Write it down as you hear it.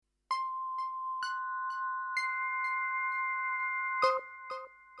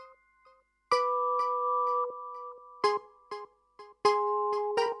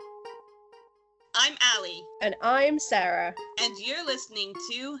Kelly. And I'm Sarah. And you're listening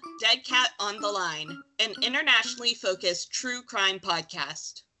to Dead Cat on the Line, an internationally focused true crime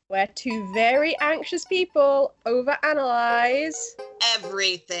podcast. Where two very anxious people overanalyze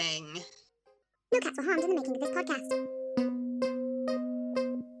everything. No cats were harmed in the making of this podcast.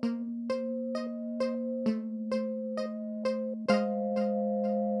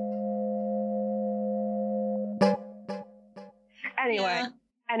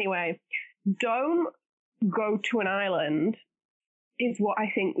 Anyway, don't go to an island is what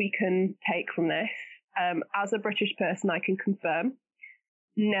I think we can take from this. As a British person, I can confirm,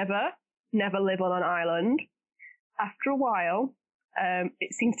 never live on an island. After a while,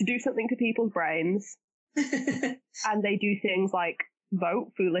 it seems to do something to people's brains, and they do things like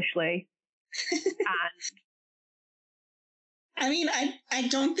vote foolishly. I mean, I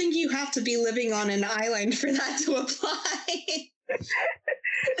don't think you have to be living on an island for that to apply.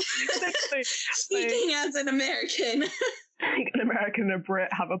 Speaking as an American. An American and a Brit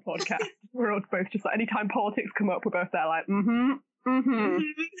have a podcast. We're all both just like, anytime politics come up, we're both there like,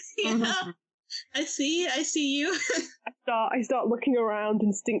 Yeah. I see you. I start looking around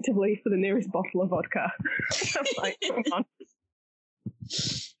instinctively for the nearest bottle of vodka. I'm like, come on.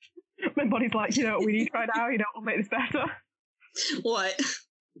 My body's like, you know what we need right now? You know what will make this better? What?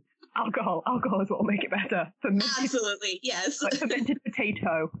 Alcohol is what will make it better. Absolutely, yes. Like fermented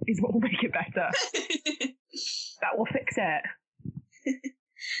potato is what will make it better. That will fix it.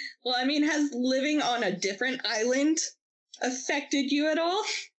 Well, I mean, has living on a different island affected you at all?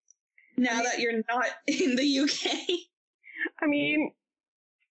 Now that you're not in the UK? I mean,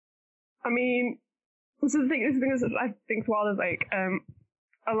 this is the thing that I think wild is like,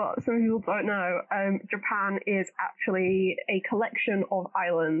 some people don't know, Japan is actually a collection of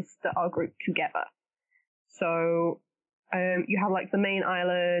islands that are grouped together. So, you have like the main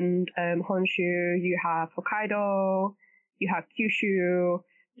island, Honshu, you have Hokkaido, you have Kyushu,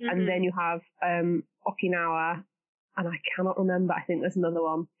 and then you have, Okinawa, and I cannot remember, I think there's another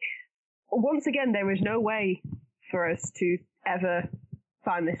one. Once again, there is no way for us to ever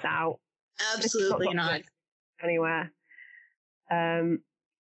find this out. Absolutely not. Anywhere.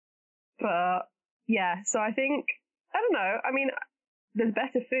 But, yeah, so I think, I don't know, I mean, there's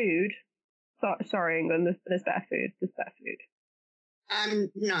better food. Sorry, England, there's better food. There's better food.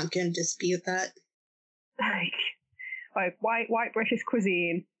 I'm not going to dispute that. Like white British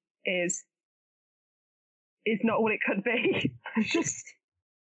cuisine is not what it could be.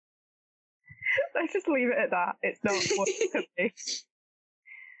 Let's just leave it at that. It's not what it could be.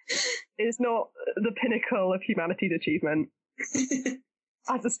 It's not the pinnacle of humanity's achievement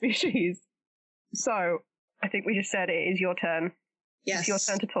as a species. So, I think we just said it is your turn. Yes. It's your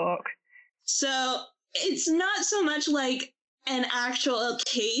turn to talk. So, it's not so much like an actual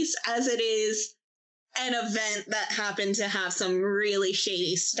case as it is an event that happened to have some really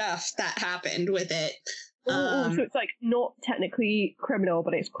shady stuff that happened with it. So it's like not technically criminal,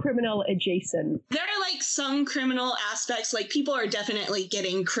 but it's criminal adjacent. There are like some criminal aspects, like people are definitely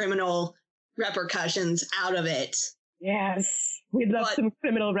getting criminal repercussions out of it. Yes, we'd love some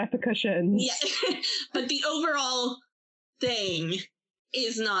criminal repercussions. Yeah, but the overall thing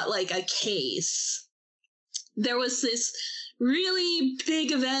is not like a case. There was this really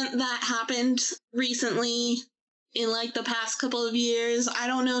big event that happened recently in like the past couple of years. I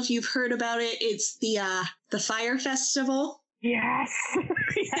don't know if you've heard about it. It's the Fire Festival. Yes.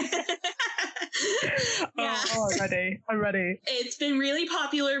 Yeah. Oh, I'm ready. It's been really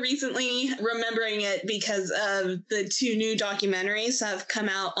popular recently, remembering it because of the two new documentaries that have come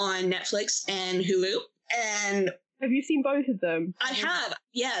out on Netflix and Hulu. And have you seen both of them? I have.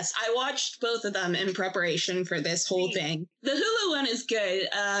 Yes, I watched both of them in preparation for this whole thing. The Hulu one is good.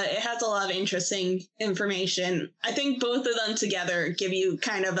 It has a lot of interesting information. I think both of them together give you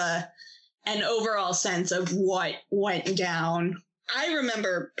kind of an overall sense of what went down. I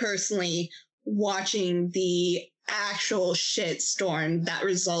remember personally watching the actual shitstorm that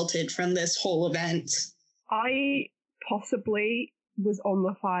resulted from this whole event. I possibly was on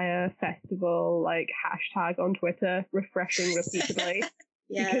the Fire Festival, like, hashtag on Twitter, refreshing repeatedly.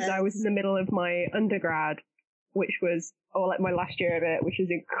 Yes. Because I was in the middle of my undergrad, which was, my last year of it, which was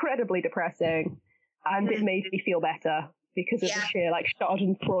incredibly depressing, and it made me feel better because of the sheer,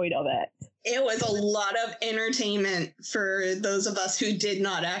 schadenfreude of it. It was a lot of entertainment for those of us who did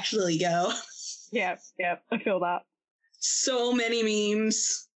not actually go. Yeah, I feel that. So many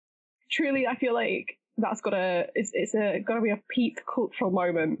memes. Truly, I feel like that's gotta be a peak cultural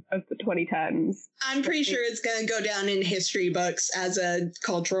moment of the 2010s. I'm pretty sure it's gonna go down in history books as a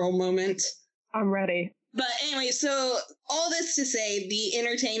cultural moment. I'm ready. But anyway, so all this to say, the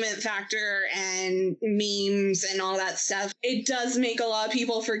entertainment factor and memes and all that stuff, it does make a lot of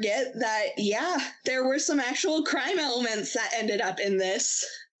people forget that, yeah, there were some actual crime elements that ended up in this,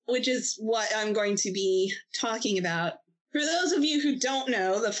 which is what I'm going to be talking about. For those of you who don't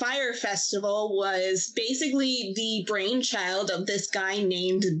know, the Fyre Festival was basically the brainchild of this guy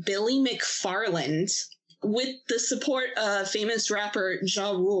named Billy McFarland, with the support of famous rapper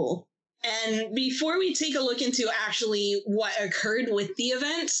Ja Rule. And before we take a look into actually what occurred with the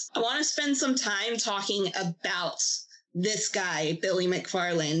event, I want to spend some time talking about this guy, Billy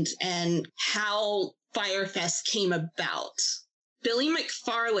McFarland, and how Fyre Fest came about. Billy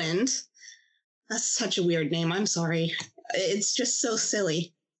McFarland, that's such a weird name, I'm sorry. It's just so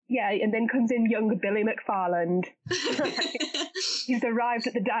silly. Yeah, and then comes in young Billy McFarland. He's arrived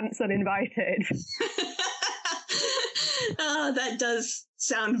at the dance uninvited. Oh, that does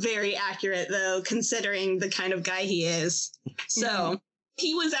sound very accurate, though, considering the kind of guy he is. So,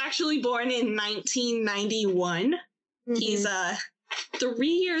 he was actually born in 1991. Mm-hmm. He's 3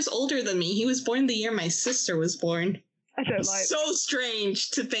 years older than me. He was born the year my sister was born. I don't like So strange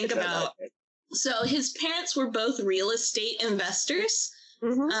to think about. Like so, his parents were both real estate investors,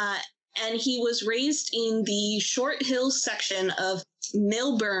 and he was raised in the Short Hills section of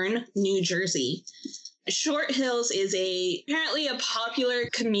Millburn, New Jersey. Short Hills is apparently a popular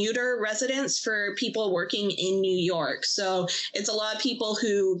commuter residence for people working in New York. So it's a lot of people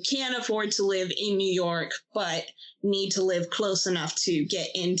who can't afford to live in New York, but need to live close enough to get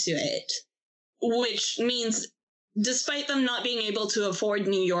into it. Which means, despite them not being able to afford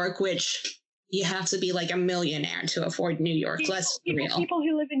New York, which you have to be like a millionaire to afford New York, let's be real. People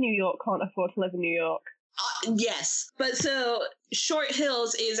who live in New York can't afford to live in New York. Yes, but so Short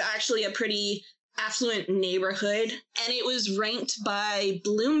Hills is actually a pretty affluent neighborhood, and it was ranked by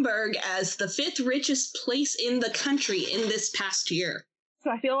Bloomberg as the 5th richest place in the country in this past year.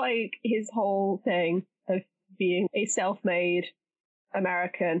 So I feel like his whole thing of being a self-made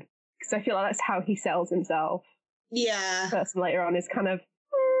American, because I feel like that's how he sells himself. Yeah. Person later on is kind of...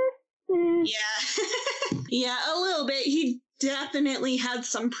 Yeah. Yeah, a little bit. He definitely had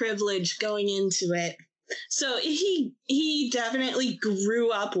some privilege going into it. So he definitely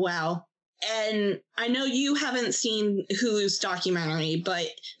grew up well. And I know you haven't seen Hulu's documentary, but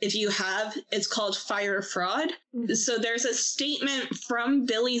if you have, it's called Fyre Fraud. Mm-hmm. So there's a statement from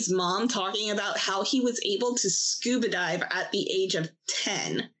Billy's mom talking about how he was able to scuba dive at the age of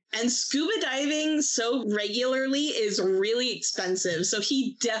 10. And scuba diving so regularly is really expensive. So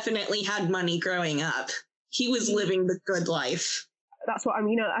he definitely had money growing up. He was living the good life. That's what I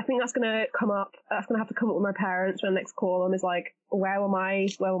think that's going to come up. That's going to have to come up with my parents when the next call them is like, where were my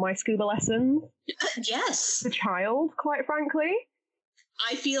scuba lessons? Yes. The child, quite frankly.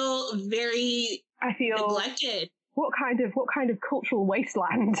 I feel very neglected. What kind of cultural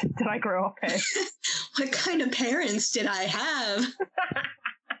wasteland did I grow up in? What kind of parents did I have?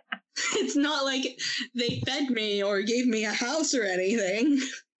 It's not like they fed me or gave me a house or anything.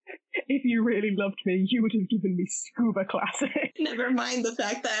 If you really loved me, you would have given me scuba classes. Never mind the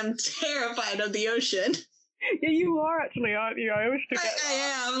fact that I'm terrified of the ocean. Yeah, you are actually, aren't you? I always forget I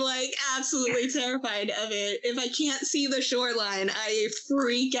am, like, absolutely terrified of it. If I can't see the shoreline, I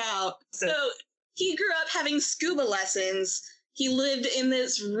freak out. So, he grew up having scuba lessons. He lived in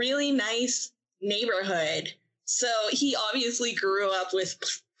this really nice neighborhood. So, he obviously grew up with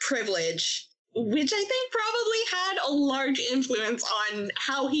privilege, which I think probably had a large influence on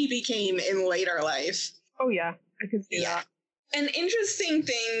how he became in later life. Oh, yeah, I can see that. An interesting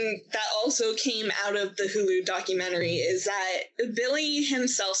thing that also came out of the Hulu documentary is that Billy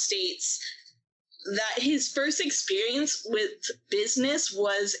himself states that his first experience with business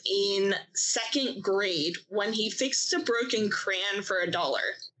was in 2nd grade when he fixed a broken crayon for $1.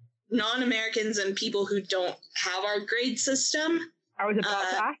 Non-Americans and people who don't have our grade system. I was about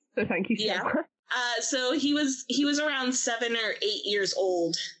to ask, so thank you so much. So he was around 7 or 8 years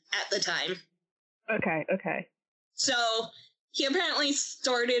old at the time. Okay. So he apparently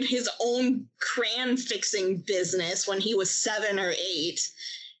started his own crayon fixing business when he was 7 or 8.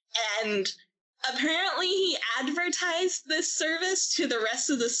 And apparently he advertised this service to the rest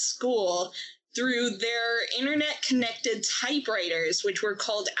of the school through their internet-connected typewriters, which were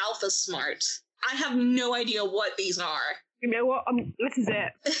called AlphaSmart. I have no idea what these are. You know what? This is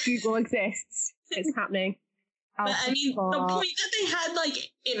it. Google exists. It's happening. But I mean, the point that they had,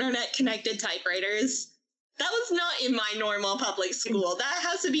 like, internet-connected typewriters, that was not in my normal public school. That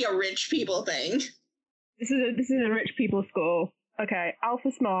has to be a rich people thing. This is a rich people school. Okay,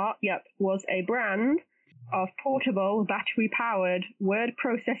 AlphaSmart, yep, was a brand of portable, battery-powered word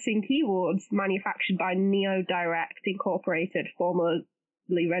processing keyboards manufactured by NeoDirect Incorporated, formerly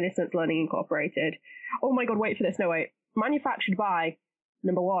Renaissance Learning Incorporated. Oh my god, wait for this. No, wait. Manufactured by,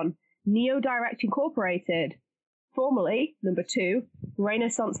 number 1, NeoDirect Incorporated, formerly, number 2,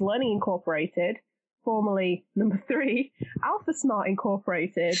 Renaissance Learning Incorporated, formerly, number 3, AlphaSmart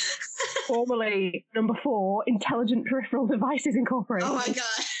Incorporated, formerly, number 4, Intelligent Peripheral Devices Incorporated. Oh my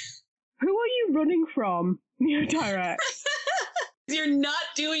god. Who are you running from, NeoDirect? You're not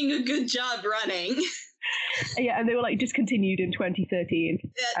doing a good job running. Yeah, and they were like discontinued in 2013.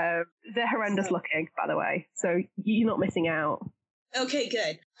 They're horrendous looking, by the way, so you're not missing out. Okay,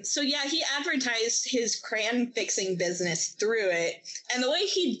 good. So yeah, he advertised his crayon fixing business through it. And the way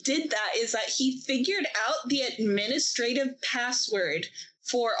he did that is that he figured out the administrative password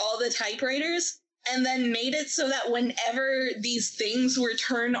for all the typewriters and then made it so that whenever these things were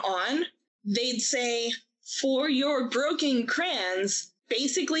turned on, they'd say, "For your broken crayons,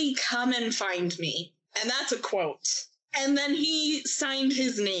 basically come and find me." And that's a quote. And then he signed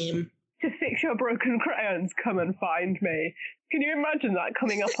his name. To fix your broken crayons, come and find me. Can you imagine that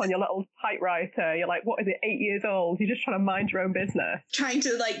coming up on your little typewriter? You're like, what is it, 8 years old? You're just trying to mind your own business. Trying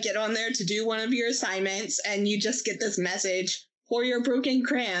to get on there to do one of your assignments, and you just get this message, "For your broken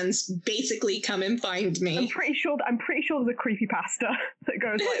crayons, basically come and find me." I'm pretty sure there's a creepypasta that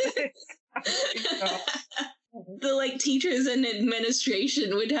goes like this. The teachers and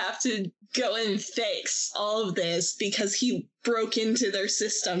administration would have to go and fix all of this because he broke into their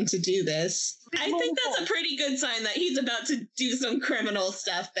system to do this. I think that's a pretty good sign that he's about to do some criminal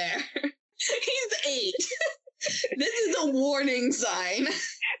stuff there. He's 8. This is a warning sign.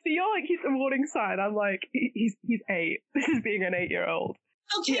 So you're like, he's a warning sign. I'm like, he's 8. This is being an 8-year-old.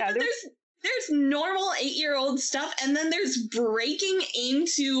 Okay, yeah, but there's normal 8-year-old stuff, and then there's breaking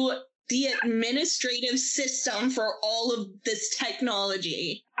into the administrative system for all of this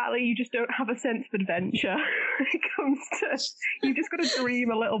technology. Ali, you just don't have a sense of adventure when it comes to... You just got to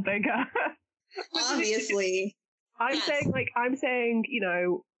dream a little bigger. Obviously. I'm saying,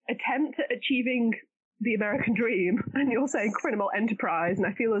 attempt at achieving the American dream, and you're saying criminal enterprise, and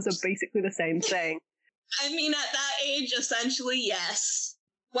I feel those are basically the same thing. I mean, at that age, essentially, yes.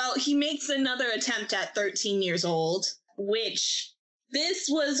 Well, he makes another attempt at 13 years old, which... This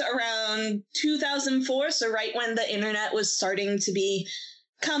was around 2004, so right when the internet was starting to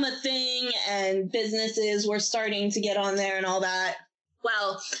become a thing and businesses were starting to get on there and all that.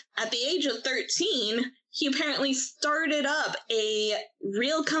 Well, at the age of 13, he apparently started up a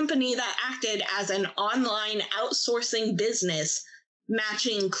real company that acted as an online outsourcing business,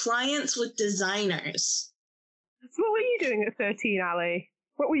 matching clients with designers. So what were you doing at 13, Ali?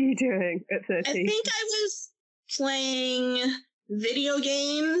 What were you doing at 13? I think I was playing video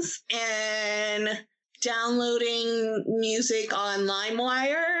games and downloading music on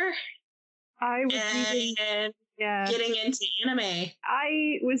LimeWire. I was getting into anime.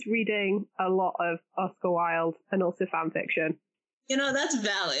 I was reading a lot of Oscar Wilde and also fan fiction. That's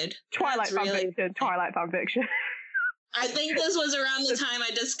valid. Twilight fanfiction. I think this was around the time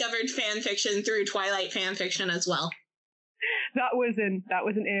I discovered fan fiction through Twilight fan fiction as well. That was an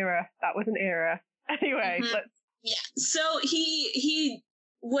era. Anyway, let's... Yeah, so he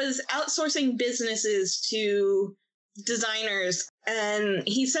was outsourcing businesses to designers, and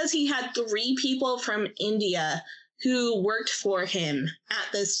he says he had 3 people from India who worked for him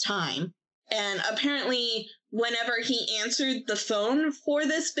at this time. And apparently, whenever he answered the phone for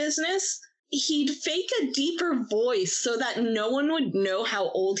this business, he'd fake a deeper voice so that no one would know how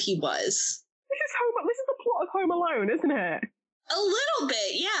old he was. This is the plot of Home Alone, isn't it? A little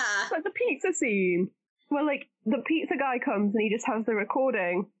bit, yeah. Like the pizza scene. Well, the pizza guy comes and he just has the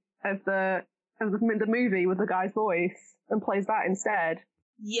recording of the movie with the guy's voice and plays that instead.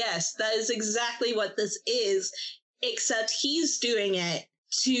 Yes, that is exactly what this is, except he's doing it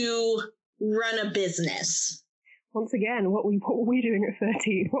to run a business. Once again, what were we doing at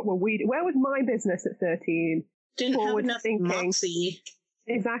 13? Where was my business at 13? Didn't have enough moxie.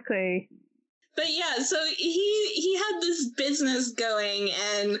 Exactly. But yeah, so he had this business going,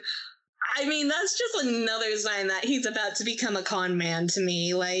 and I mean, that's just another sign that he's about to become a con man to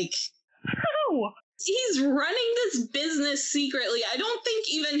me. How? He's running this business secretly. I don't think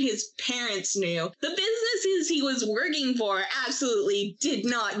even his parents knew. The businesses he was working for absolutely did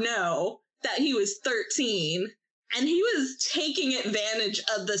not know that he was 13. And he was taking advantage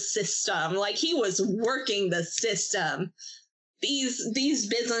of the system. He was working the system. These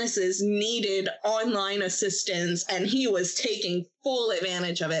businesses needed online assistance, and he was taking full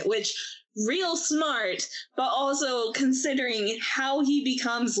advantage of it, which real smart, but also considering how he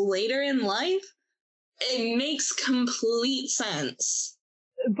becomes later in life, It makes complete sense.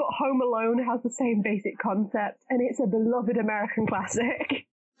 But Home Alone has the same basic concept, and it's a beloved American classic.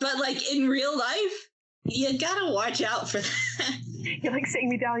 But, like, in real life, you gotta watch out for that. You're, like, sitting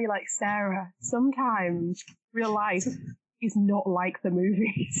me down, you're like, Sarah, sometimes real life is not like the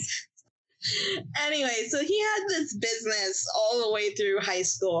movies. Anyway, so he had this business all the way through high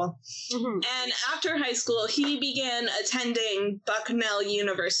school. Mm-hmm. And after high school, he began attending Bucknell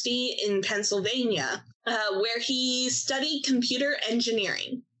University in Pennsylvania, where he studied computer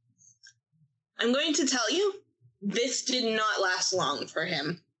engineering. I'm going to tell you, this did not last long for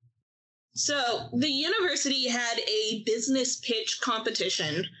him. So, the university had a business pitch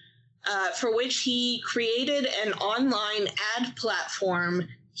competition for which he created an online ad platform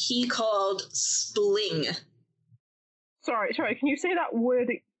he called Spling. Sorry, can you say that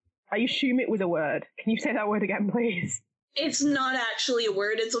word? I assume it was a word. Can you say that word again, please? It's not actually a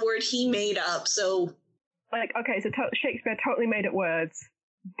word, it's a word he made up, so... Like, okay, so Shakespeare totally made up words,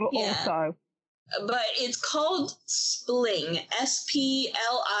 but yeah. also... But it's called Spling,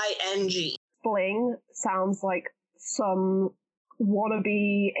 S-P-L-I-N-G. Spling sounds like some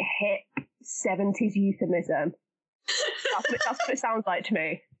wannabe hip 70s euphemism. That's what it sounds like to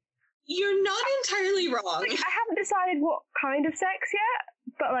me. You're not entirely wrong. Like, I haven't decided what kind of sex yet,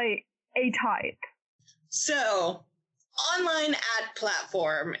 but, like, a type. So, online ad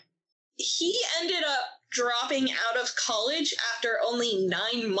platform. He ended up dropping out of college after only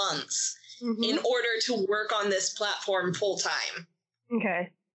 9 months in order to work on this platform full-time.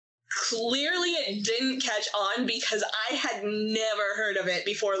 Okay. Clearly it didn't catch on because I had never heard of it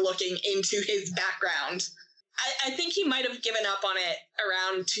before looking into his background. I think he might have given up on it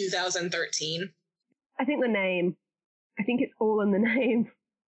around 2013. I think the name. I think it's all in the name.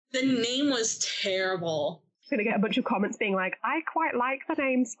 The name was terrible. I'm going to get a bunch of comments being like, I quite like the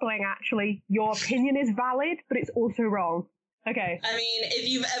name Spling, actually. Your opinion is valid, but it's also wrong. Okay. I mean, if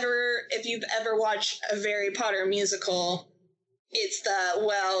you've ever watched a Harry Potter musical, it's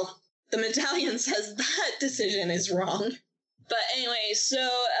the medallion says that decision is wrong. But anyway, so,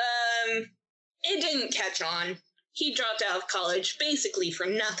 it didn't catch on. He dropped out of college basically for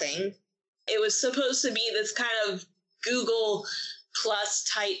nothing. It was supposed to be this kind of Google Plus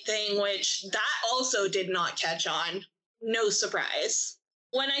type thing, which that also did not catch on. No surprise.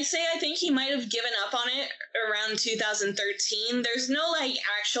 When I say I think he might have given up on it around 2013, there's no, like,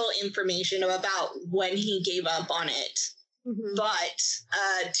 actual information about when he gave up on it. Mm-hmm.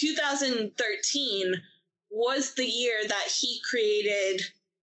 But 2013 was the year that he created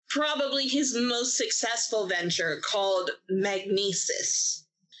probably his most successful venture called Magnesis.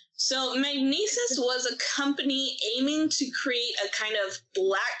 So Magnesis was a company aiming to create a kind of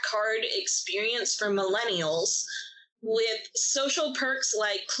black card experience for millennials with social perks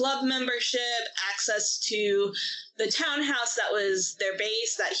like club membership, access to the townhouse that was their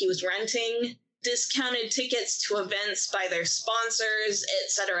base that he was renting, discounted tickets to events by their sponsors,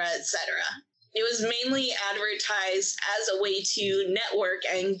 etc., etc. It was mainly advertised as a way to network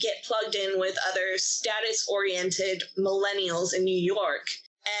and get plugged in with other status-oriented millennials in New York,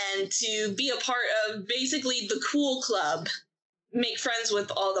 and to be a part of basically the cool club, make friends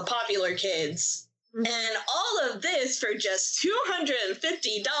with all the popular kids. Mm-hmm. And all of this for just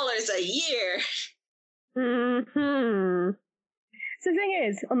 $250 a year. Mm-hmm. So the thing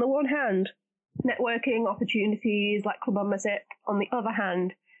is, on the one hand, networking opportunities like club membership. On the other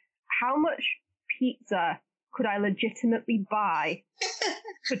hand, how much pizza could I legitimately buy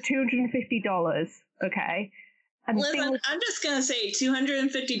for $250? Okay. And listen, I'm just going to say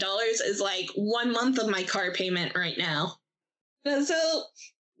 $250 is like 1 month of my car payment right now. So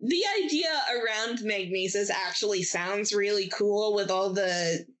the idea around Magnesis actually sounds really cool with all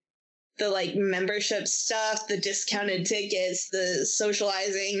the like membership stuff, the discounted tickets, the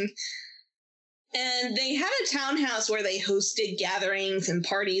socializing. And they had a townhouse where they hosted gatherings and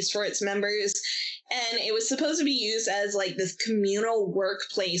parties for its members. And it was supposed to be used as like this communal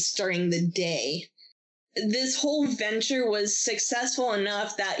workplace during the day. This whole venture was successful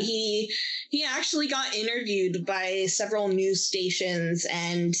enough that he actually got interviewed by several news stations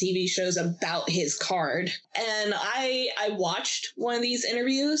and TV shows about his card. And I watched one of these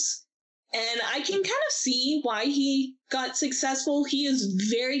interviews, and I can kind of see why he got successful. He is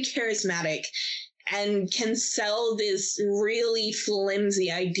very charismatic and can sell this really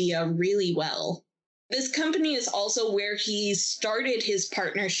flimsy idea really well. This company is also where he started his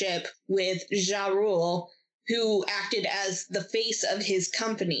partnership with Ja Rule, who acted as the face of his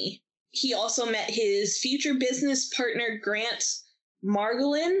company. He also met his future business partner, Grant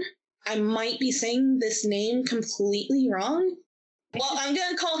Margolin. I might be saying this name completely wrong. Well, I'm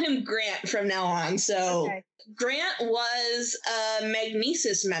going to call him Grant from now on. So Okay. Grant was a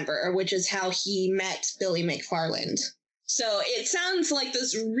Magnesis member, which is how he met Billy McFarland. So it sounds like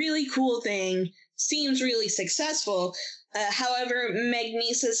this really cool thing, seems really successful. However,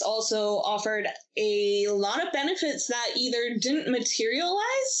 Magnesis also offered a lot of benefits that either didn't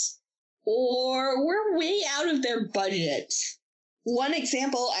materialize or were way out of their budget. One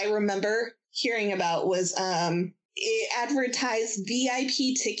example I remember hearing about was it advertised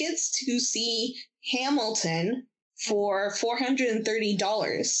VIP tickets to see Hamilton for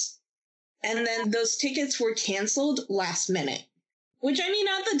 $430. And then those tickets were canceled last minute. Which, I mean,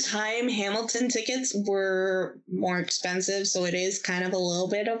 at the time, Hamilton tickets were more expensive, so it is kind of a little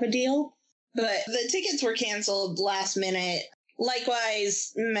bit of a deal. But the tickets were canceled last minute.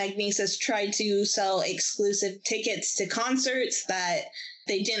 Likewise, Magnesis tried to sell exclusive tickets to concerts that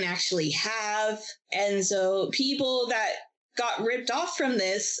they didn't actually have. And so people that got ripped off from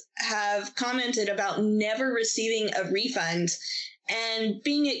this have commented about never receiving a refund and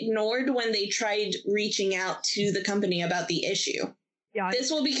being ignored when they tried reaching out to the company about the issue. Yeah.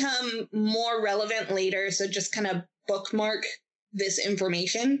 This will become more relevant later, so just kind of bookmark this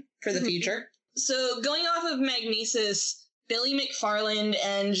information for the future. So going off of Magnesis, Billy McFarland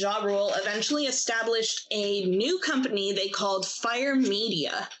and Ja Rule eventually established a new company they called Fire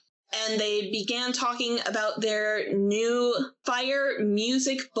Media. And they began talking about their new Fire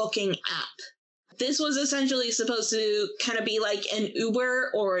music booking app. This was essentially supposed to kind of be like an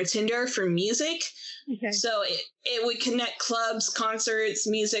Uber or a Tinder for music. Okay. So it would connect clubs, concerts,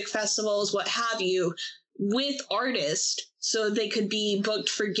 music festivals, what have you, with artists so they could be booked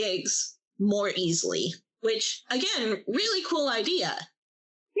for gigs more easily. Which, again, really cool idea.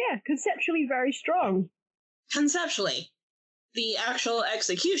 Yeah, conceptually very strong. Conceptually. The actual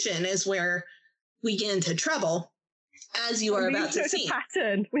execution is where we get into trouble, as you are about to see. There's a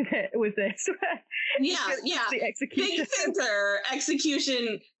pattern with this. Yeah. The execution. Big thinker,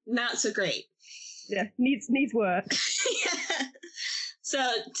 execution, not so great. Yeah, needs work. Yeah.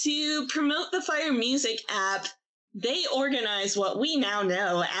 So to promote the Fire Music app, they organized what we now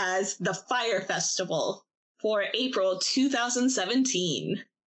know as the Fire Festival for April 2017.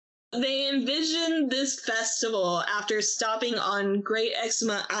 They envisioned this festival after stopping on Great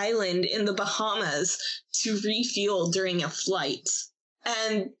Exuma Island in the Bahamas to refuel during a flight.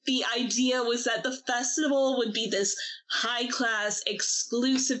 And the idea was that the festival would be this high-class,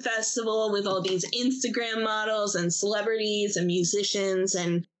 exclusive festival with all these Instagram models and celebrities and musicians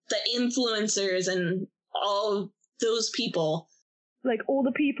and the influencers and all those people. Like all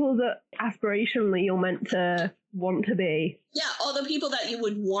the people that aspirationally you're meant to want to be. Yeah, all the people that you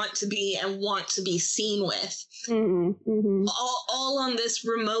would want to be and want to be seen with. All on this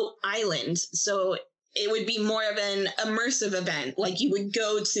remote island. So it would be more of an immersive event. Like you would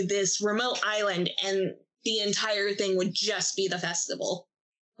go to this remote island and the entire thing would just be the festival.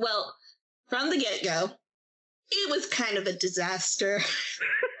 Well, from the get-go, it was kind of a disaster.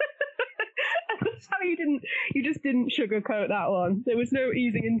 That's how you just didn't sugarcoat that one. There was no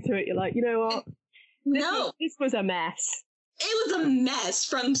easing into it. You're like, you know what? This was a mess. It was a mess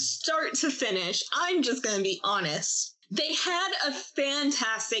from start to finish. I'm just going to be honest. They had a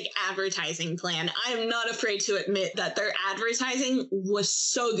fantastic advertising plan. I'm not afraid to admit that their advertising was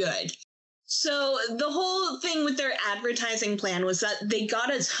so good. So the whole thing with their advertising plan was that they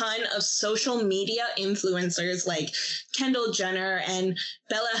got a ton of social media influencers like Kendall Jenner and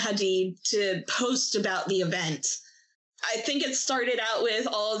Bella Hadid to post about the event. I think it started out with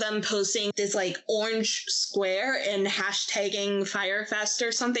all of them posting this like orange square and hashtagging Firefest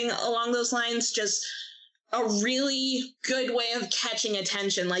or something along those lines. Just a really good way of catching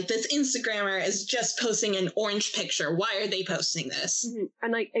attention. Like this Instagrammer is just posting an orange picture. Why are they posting this? Mm-hmm.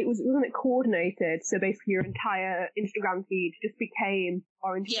 And like wasn't it coordinated? So basically your entire Instagram feed just became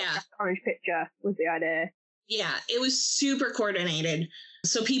orange picture was the idea. Yeah, it was super coordinated.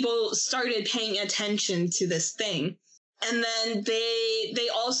 So people started paying attention to this thing. And then they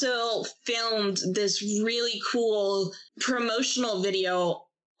also filmed this really cool promotional video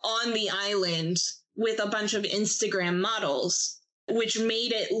on the island with a bunch of Instagram models, which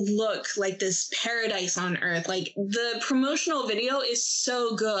made it look like this paradise on earth. Like the promotional video is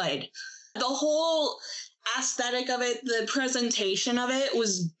so good. The whole aesthetic of it, the presentation of it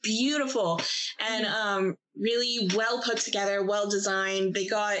was beautiful and really well put together, well designed. They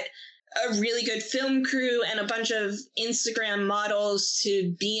got a really good film crew and a bunch of Instagram models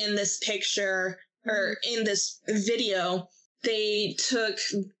to be in this picture or in this video. They took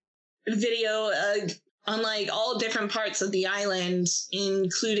video on like all different parts of the island,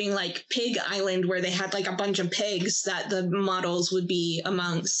 including like Pig Island, where they had like a bunch of pigs that the models would be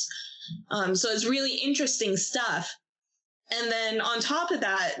amongst. So it's really interesting stuff. And then on top of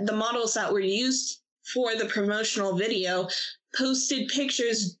that, the models that were used for the promotional video posted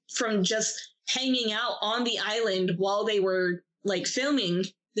pictures from just hanging out on the island while they were like filming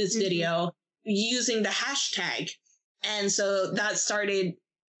this video using the hashtag. And so that started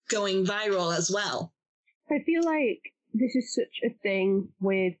going viral as well. I feel like this is such a thing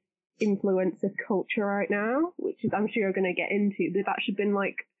with influencer culture right now, which is, I'm sure you're going to get into. They've actually been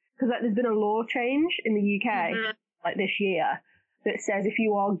like, because like, there's been a law change in the UK like this year that says if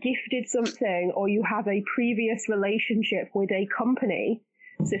you are gifted something or you have a previous relationship with a company,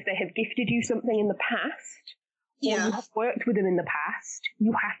 so if they have gifted you something in the past or you have worked with them in the past,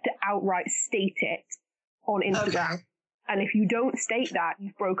 you have to outright state it on Instagram. Okay. And if you don't state that,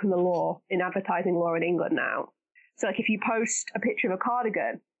 you've broken the law in advertising law in England now. So like if you post a picture of a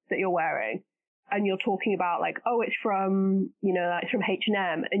cardigan that you're wearing and you're talking about like, oh, it's from, you know, it's from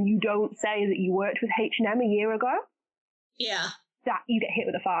H&M, and you don't say that you worked with H&M a year ago, that you get hit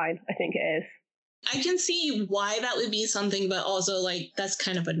with a fine, I think it is. I can see why that would be something, but also like that's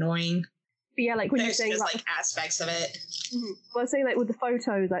kind of annoying. But yeah, like when there's you're saying just like aspects of it. Well, I say like with the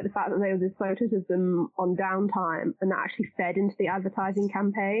photos, like the fact that there were the photos of them on downtime and that actually fed into the advertising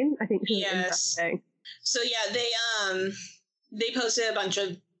campaign, I think is interesting. So yeah, they posted a bunch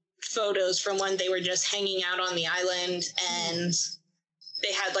of photos from when they were just hanging out on the island, and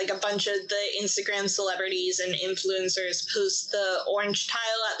they had like a bunch of the Instagram celebrities and influencers post the orange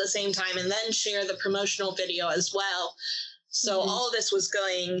tile at the same time and then share the promotional video as well. So all of this was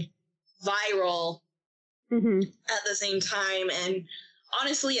going viral at the same time. And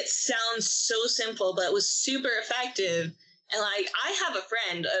honestly, it sounds so simple, but it was super effective. And like, I have a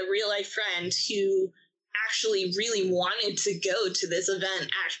friend, a real life friend, who actually really wanted to go to this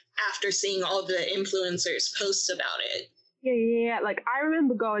event after seeing all the influencers post about it. Yeah. Like, I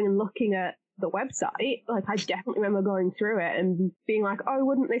remember going and looking at the website. Like, I definitely remember going through it and being like, oh,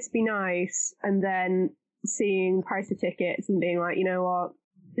 wouldn't this be nice? And then seeing the price of tickets and being like, you know what?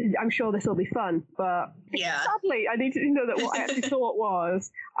 I'm sure this will be fun, but sadly, I need to know that what I actually thought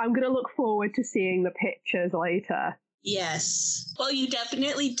was, I'm going to look forward to seeing the pictures later. Yes. Well, you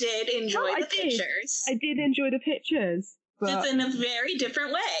definitely did enjoy the pictures. I did enjoy the pictures. Just in a very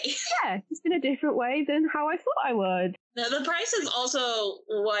different way. Yeah, just in a different way than how I thought I would. Now, the price is also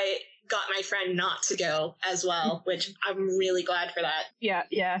what got my friend not to go as well, which I'm really glad for that. Yeah.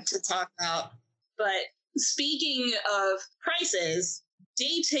 To talk about. But speaking of prices,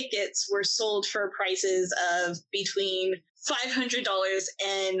 day tickets were sold for prices of between $500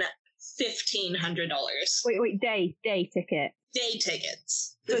 and $1,500. Wait, day ticket. Day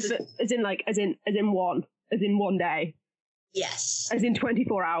tickets. As in one day. Yes. As in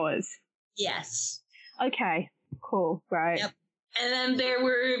 24 hours. Yes. Okay. Cool. Right. Yep. And then there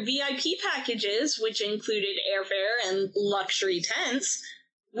were VIP packages, which included airfare and luxury tents,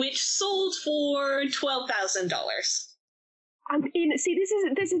 which sold for $12,000. See,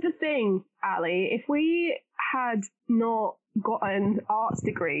 this is the thing, Ali. If we had not gotten arts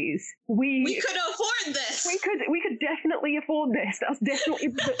degrees, we could afford this. We could definitely afford this. That's definitely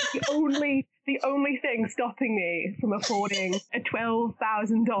the only thing stopping me from affording a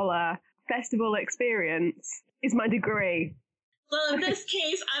 $12,000 festival experience is my degree. Well, in this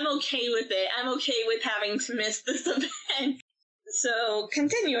case, I'm okay with it. I'm okay with having to miss this event. So,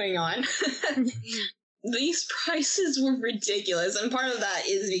 continuing on. These prices were ridiculous, and part of that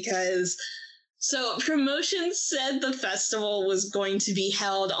is because promotion said the festival was going to be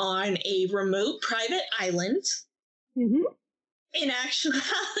held on a remote private island. In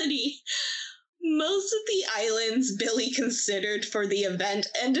actuality, most of the islands Billy considered for the event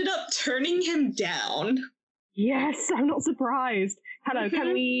ended up turning him down. Yes, I'm not surprised. Hello,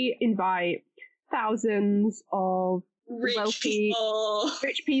 can we invite thousands of rich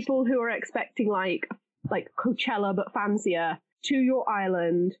people who are expecting like Coachella but fancier to your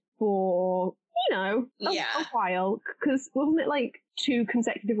island for, you know, a while? Because wasn't it like 2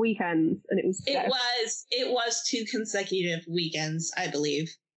 consecutive weekends? And it was 2 consecutive weekends, I believe.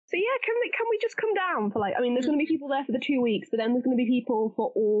 So yeah, can we just come down for like, I mean, there's going to be people there for the 2 weeks, but then there's going to be people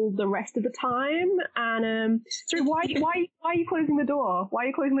for all the rest of the time. And sorry, why are you closing the door? Why are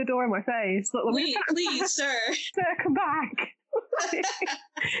you closing the door in my face? Look, please, sir. Sir, come back.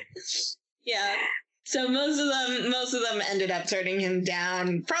 Yeah. So most of them ended up turning him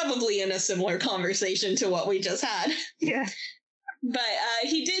down, probably in a similar conversation to what we just had. Yeah. But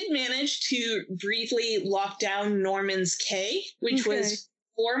he did manage to briefly lock down Norman's Cay, which was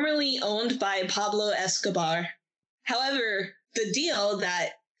formerly owned by Pablo Escobar. However, the deal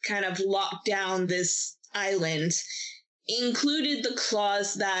that kind of locked down this island included the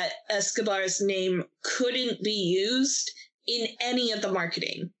clause that Escobar's name couldn't be used in any of the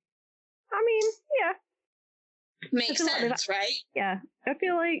marketing. I mean, yeah. Makes sense, right? Yeah. I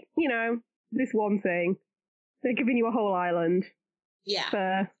feel like, this one thing, they're giving you a whole island.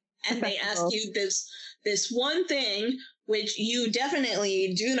 Yeah. And they ask you this one thing, which you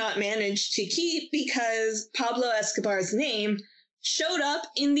definitely do not manage to keep because Pablo Escobar's name showed up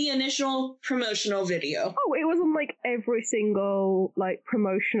in the initial promotional video. Oh, it was on, every single,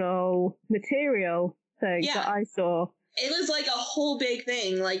 promotional material thing that I saw. It was a whole big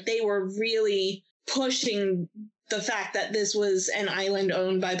thing. They were really pushing the fact that this was an island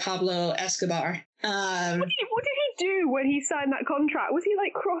owned by Pablo Escobar. What did he do when he signed that contract? Was he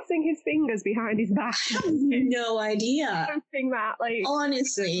crossing his fingers behind his back? I have no idea. Something that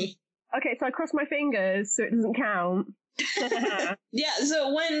honestly. Okay, so I cross my fingers so it doesn't count. Yeah,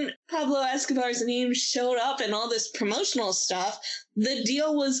 so when Pablo Escobar's name showed up in all this promotional stuff, the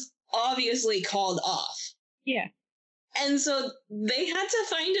deal was obviously called off. Yeah. And so they had to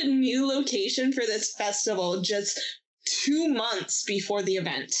find a new location for this festival just 2 months before the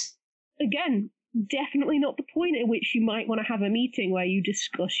event. Again, definitely not the point at which you might want to have a meeting where you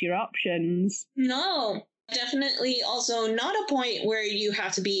discuss your options. No, definitely also not a point where you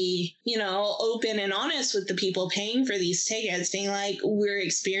have to be, open and honest with the people paying for these tickets, being we're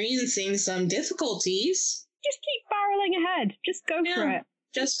experiencing some difficulties. Just keep barreling ahead. Just go for it.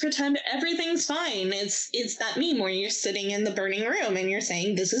 Just pretend everything's fine. It's that meme where you're sitting in the burning room and you're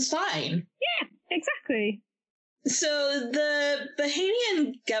saying, this is fine. Yeah, exactly. So the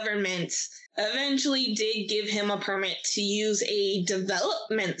Bahamian government eventually did give him a permit to use a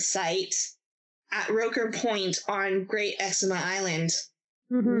development site at Roker Point on Great Exuma Island,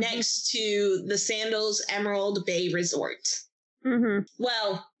 next to the Sandals Emerald Bay Resort. Mm-hmm.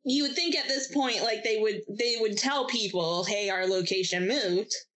 Well, you would think at this point, they would tell people, hey, our location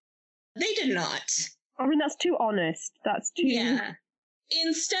moved. They did not. I mean, that's too honest. That's too... Yeah.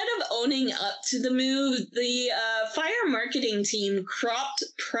 Instead of owning up to the move, the Fire marketing team cropped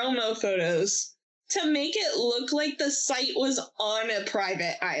promo photos to make it look like the site was on a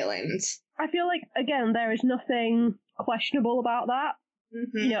private island. I feel again, there is nothing questionable about that.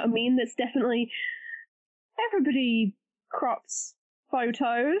 Mm-hmm. You know what I mean? There's definitely... Everybody crops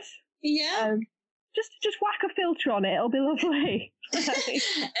photos. Yeah. Just whack a filter on it. It'll be lovely.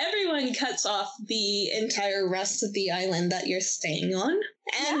 Everyone cuts off the entire rest of the island that you're staying on.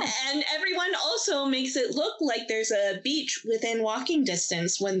 And everyone also makes it look like there's a beach within walking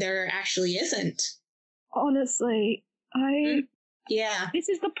distance when there actually isn't. Honestly, Yeah. This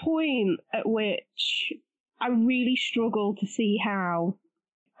is the point at which I really struggle to see how,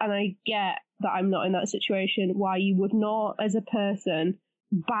 and I get that I'm not in that situation, why you would not, as a person,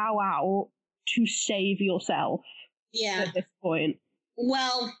 bow out to save yourself. Yeah. At this point.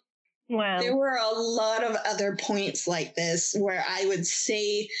 Well, there were a lot of other points like this where I would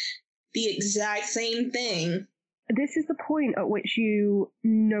say the exact same thing. This is the point at which you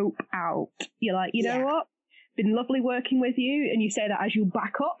nope out. You're like, you know what? Been lovely working with you, and you say that as you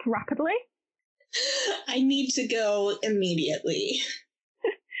back up rapidly. I need to go immediately.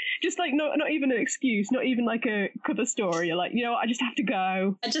 Just not even an excuse, not even a cover story. You're like, you know what, I just have to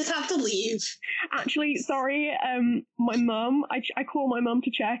go. I just have to leave. Actually, sorry, my mum, I call my mum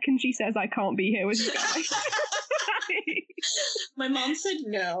to check and she says I can't be here with you guys. My mom said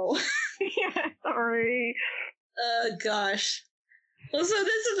no. Yeah, sorry. Gosh. Well, so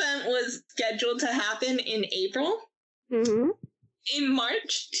this event was scheduled to happen in April. Mm-hmm. In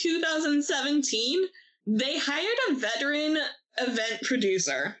March 2017, they hired a veteran event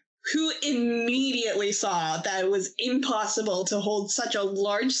producer who immediately saw that it was impossible to hold such a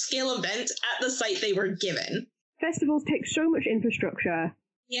large-scale event at the site they were given. Festivals take so much infrastructure.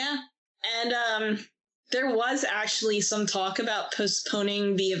 Yeah, and there was actually some talk about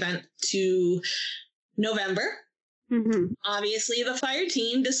postponing the event to November. Mm-hmm. Obviously, the fire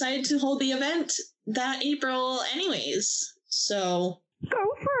team decided to hold the event that April anyways, so... Go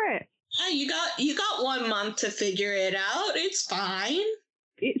for it! You got 1 month to figure it out. It's fine.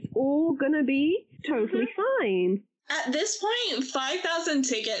 It's all gonna be totally fine. At this point, 5,000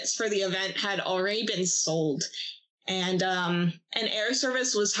 tickets for the event had already been sold. And an air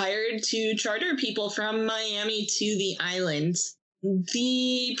service was hired to charter people from Miami to the island.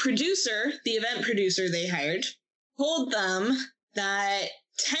 The event producer they hired, told them that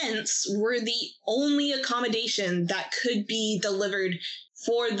tents were the only accommodation that could be delivered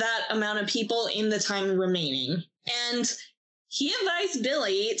for that amount of people in the time remaining. And he advised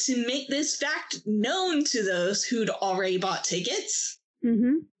Billy to make this fact known to those who'd already bought tickets.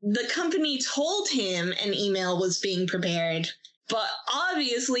 Mm-hmm. The company told him an email was being prepared, but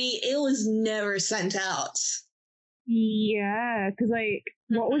obviously it was never sent out. Yeah, because like,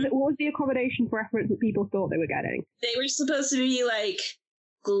 what was it? What was the accommodation preference that people thought they were getting? They were supposed to be like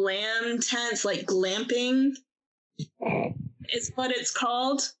glam tents, like glamping is what it's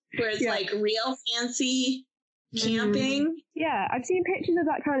called, where it's like real fancy camping. Yeah, I've seen pictures of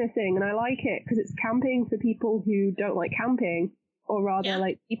that kind of thing, and I like it because it's camping for people who don't like camping, or rather,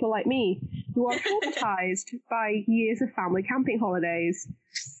 like people like me who are traumatized by years of family camping holidays.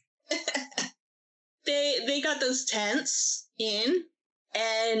 They got those tents in,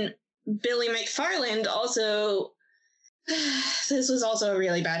 and Billy McFarland also. This was also a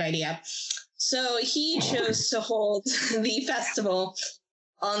really bad idea. So he chose to hold the festival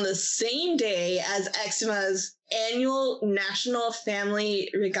on the same day as Exma's annual National Family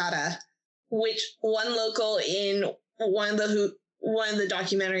Regatta, which one local in one of the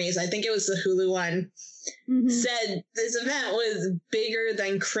documentaries, I think it was the Hulu one, said this event was bigger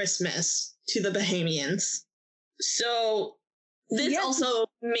than Christmas to the Bahamians. So this also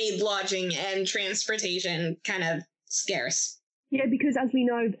made lodging and transportation kind of scarce. Yeah, because as we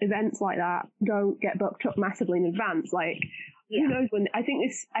know, events like that don't get booked up massively in advance. Like, who knows when? I think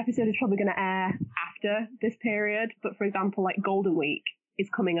this episode is probably going to air after this period, but for example, like Golden Week is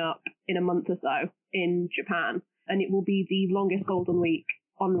coming up in a month or so in Japan, and it will be the longest Golden Week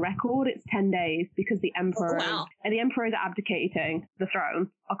on record. It's 10 days because the emperor and the emperor is abdicating the throne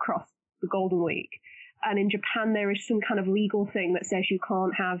across the Golden Week. And in Japan, there is some kind of legal thing that says you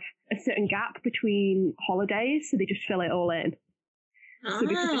can't have a certain gap between holidays, so they just fill it all in. So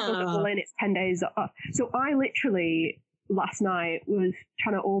because they fill it all in, it's 10 days. So I literally, last night, was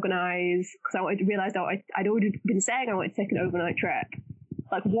trying to organise, because I realised I'd already been saying I wanted to take an overnight trip.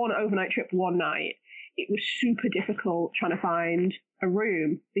 Like one overnight trip, one night. It was super difficult trying to find a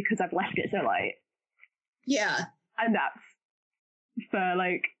room because I've left it so late. Yeah. And that's for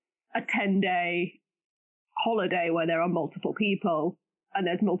like a 10-day holiday where there are multiple people and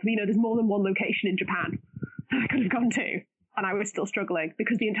there's more than one location in Japan that I could have gone to, and I was still struggling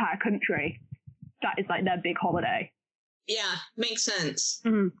because the entire country, that is like their big holiday. Yeah, makes sense.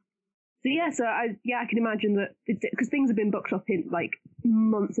 Mm-hmm. So I can imagine that because things have been booked up in like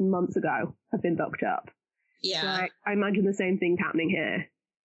months and months ago have been booked up. Yeah. So I imagine the same thing's happening here.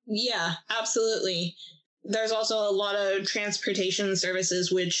 Yeah, absolutely. There's also a lot of transportation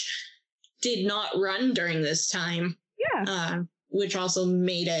services which did not run during this time. Yeah. Which also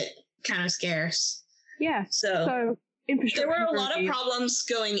made it kind of scarce. Yeah. So infrastructure. There were a lot of problems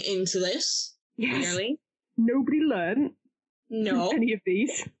going into this. Yes. Clearly. Nobody learned. No. Any of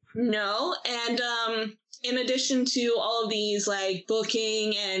these. No. And in addition to all of these like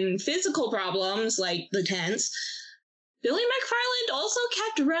booking and physical problems like the tents, Billy McFarland also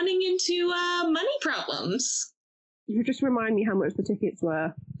kept running into money problems. You just remind me how much the tickets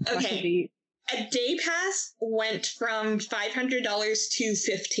were. Okay. A day pass went from $500 to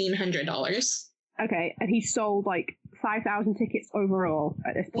 $1,500. Okay, and he sold like 5,000 tickets overall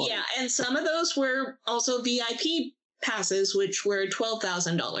at this point. Yeah, and some of those were also VIP passes, which were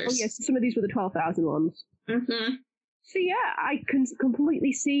 $12,000. Oh yes, some of these were the 12,000 ones. Mm-hmm. So yeah, I can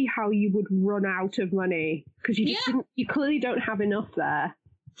completely see how you would run out of money because you clearly don't have enough there.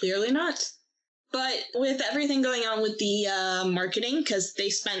 Clearly not. But with everything going on with the marketing, because they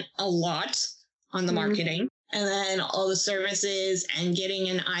spent a lot on the marketing, and then all the services and getting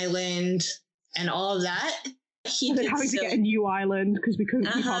an island and all of that, and then having to get a new island because we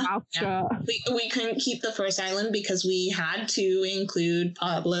couldn't keep our mouth shut. We couldn't keep the first island because we had to include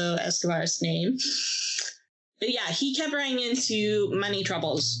Pablo Escobar's name. But yeah, he kept running into money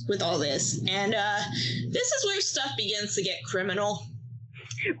troubles with all this. And this is where stuff begins to get criminal.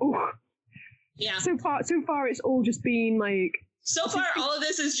 Ooh. Yeah. So far, it's all just been like. So far, all of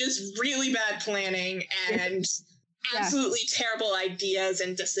this is just really bad planning and absolutely terrible ideas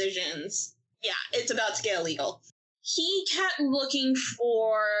and decisions. Yeah, it's about to get illegal. He kept looking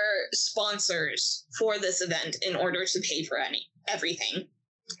for sponsors for this event in order to pay for everything.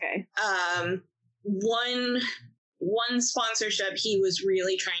 Okay. One sponsorship he was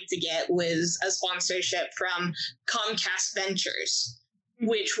really trying to get was a sponsorship from Comcast Ventures,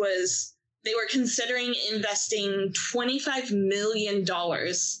 which was. They were considering investing $25 million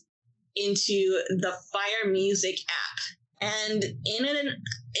into the Fire Music app. And in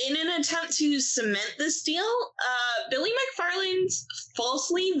an attempt to cement this deal, Billy McFarland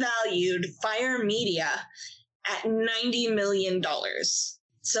falsely valued Fire Media at $90 million.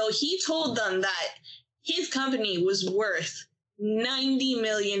 So he told them that his company was worth $90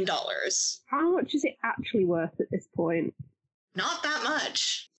 million. How much is it actually worth at this point? Not that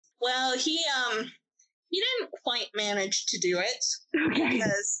much. Well, he didn't quite manage to do it. Okay.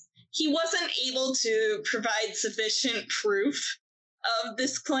 Because he wasn't able to provide sufficient proof of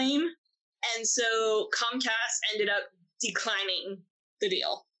this claim, and so Comcast ended up declining the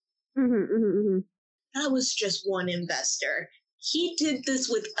deal. That was just one investor. He did this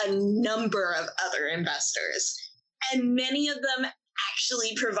with a number of other investors, and many of them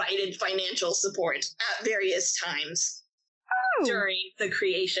actually provided financial support at various times during the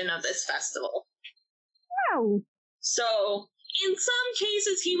creation of this festival. Wow. So, in some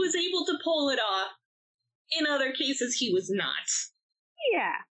cases, he was able to pull it off. In other cases, he was not.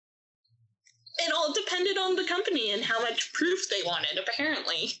 Yeah. It all depended on the company and how much proof they wanted,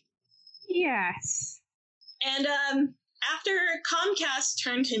 apparently. Yes. And after Comcast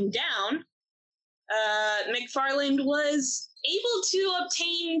turned him down, McFarland was able to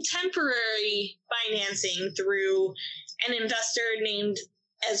obtain temporary financing through an investor named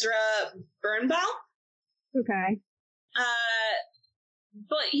Ezra Birnbaum. Okay.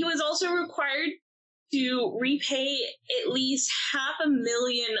 But he was also required to repay at least $500,000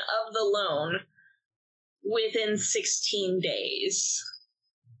 of the loan within 16 days.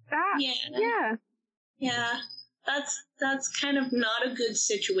 Yeah. That's kind of not a good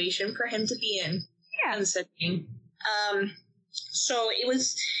situation for him to be in. Yeah. Considering. So it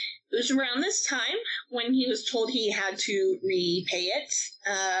was around this time when he was told he had to repay it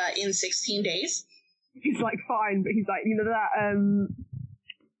in 16 days. He's like, fine, but he's like, you know that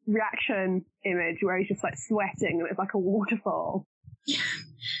reaction image where he's just like sweating and it's like a waterfall.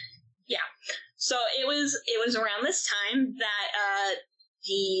 Yeah. So it was around this time that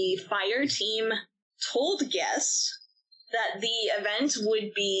the fire team told guests that the event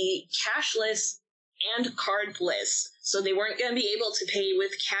would be cashless and cardless, so they weren't going to be able to pay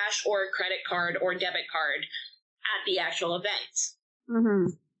with cash or credit card or debit card at the actual event.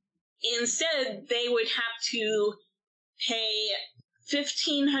 Instead, they would have to pay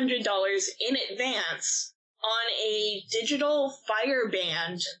 $1,500 in advance on a digital fire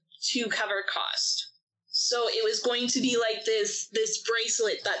band to cover cost. So it was going to be like this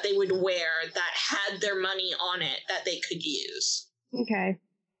bracelet that they would wear that had their money on it that they could use. Okay.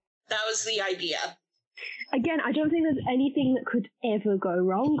 That was the idea. Again, I don't think there's anything that could ever go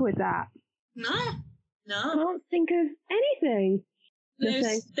wrong with that. No. I don't think of anything.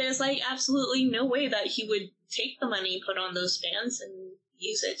 There's like absolutely no way that he would take the money put on those bands and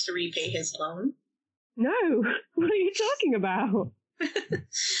use it to repay his loan. No. What are you talking about?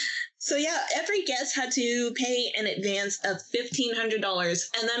 So yeah, every guest had to pay an advance of $1,500.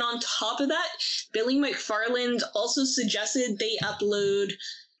 And then on top of that, Billy McFarland also suggested they upload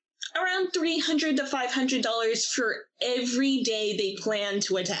around $300 to $500 for every day they plan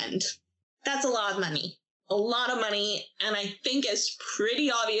to attend. That's a lot of money. A lot of money, and I think it's pretty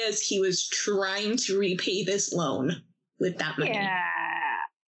obvious he was trying to repay this loan with that money. Yeah.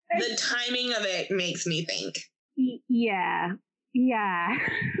 The timing of it makes me think. Yeah.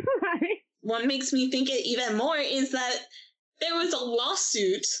 What makes me think it even more is that there was a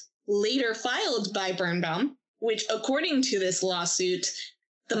lawsuit later filed by Birnbaum, which according to this lawsuit,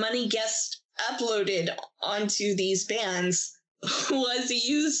 the money guests uploaded onto these bands was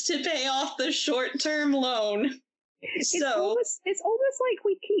used to pay off the short-term loan. It's almost like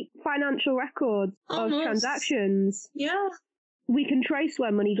we keep financial records of transactions. Yeah. We can trace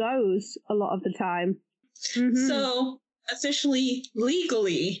where money goes a lot of the time. So, officially,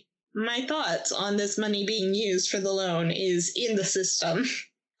 legally, my thoughts on this money being used for the loan is in the system.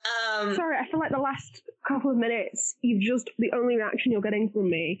 Sorry, I feel like the last couple of minutes, the only reaction you're getting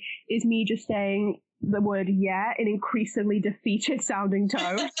from me is me just saying the word yeah in increasingly defeated sounding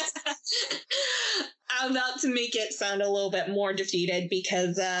tone. I'm about to make it sound a little bit more defeated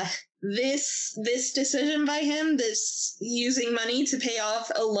because this decision by him, this using money to pay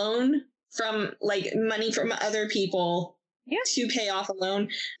off a loan from money from other people to pay off a loan,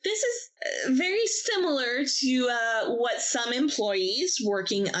 this is very similar to what some employees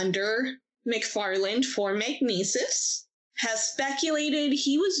working under McFarland for Magnesis has speculated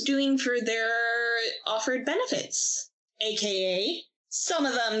he was doing for their offered benefits, aka some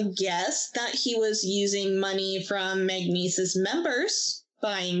of them guess that he was using money from Magnesis members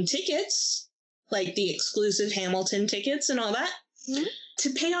buying tickets, like the exclusive Hamilton tickets and all that, to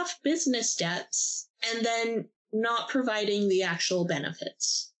pay off business debts and then not providing the actual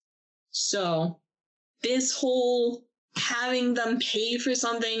benefits. So this whole having them pay for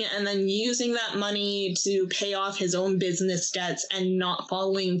something and then using that money to pay off his own business debts and not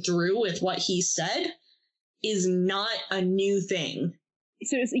following through with what he said is not a new thing.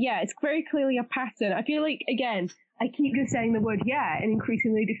 So it's very clearly a pattern. I feel like, again, I keep just saying the word in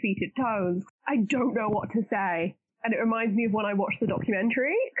increasingly defeated tones. I don't know what to say. And it reminds me of when I watched the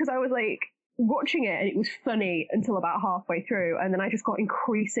documentary, because I was like watching it and it was funny until about halfway through, and then I just got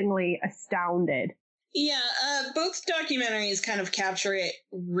increasingly astounded. Yeah, both documentaries kind of capture it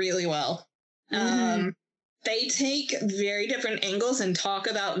really well. They take very different angles and talk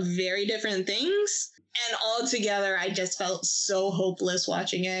about very different things. And all together, I just felt so hopeless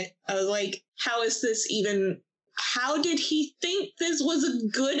watching it. I was like, how did he think this was a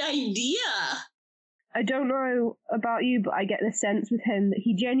good idea? I don't know about you, but I get the sense with him that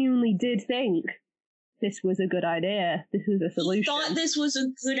he genuinely did think this was a good idea. This was a solution. He thought this was a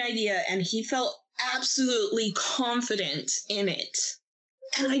good idea, and he felt absolutely confident in it.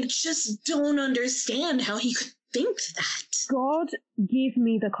 And I just don't understand how he could think that. God, give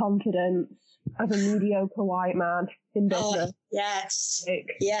me the confidence of a mediocre white man in business. Yes.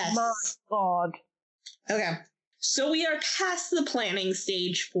 Yes. My God. Okay. So we are past the planning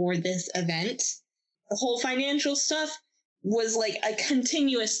stage for this event. The whole financial stuff was like a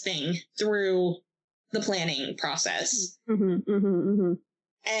continuous thing through the planning process.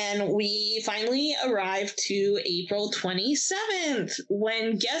 And we finally arrived to April 27th,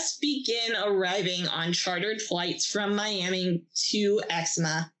 when guests begin arriving on chartered flights from Miami to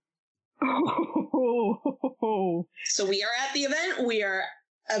Exma. So we are at the event. We are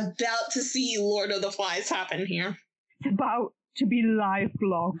about to see Lord of the Flies happen here. It's about to be live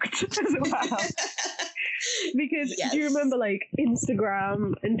blogged as well. Because do you remember like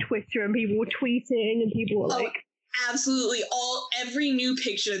Instagram and Twitter and people were tweeting and people were like... Absolutely. Every new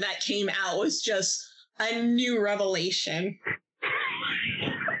picture that came out was just a new revelation.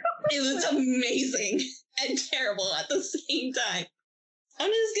 It was amazing and terrible at the same time.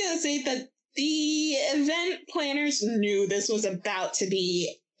 I'm just going to say that the event planners knew this was about to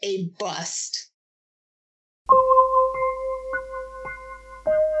be a bust.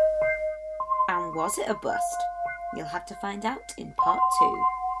 And was it a bust? You'll have to find out in part 2.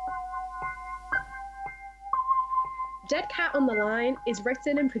 Dead Cat on the Line is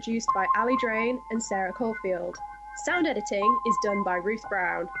written and produced by Ali Drain and Sarah Caulfield. Sound editing is done by Ruth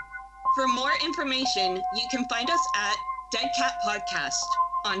Brown. For more information, you can find us at Dead Cat Podcast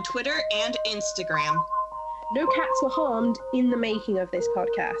on Twitter and Instagram. No cats were harmed in the making of this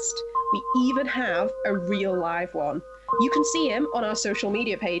podcast. We even have a real live one. You can see him on our social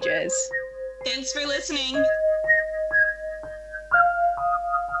media pages. Thanks for listening.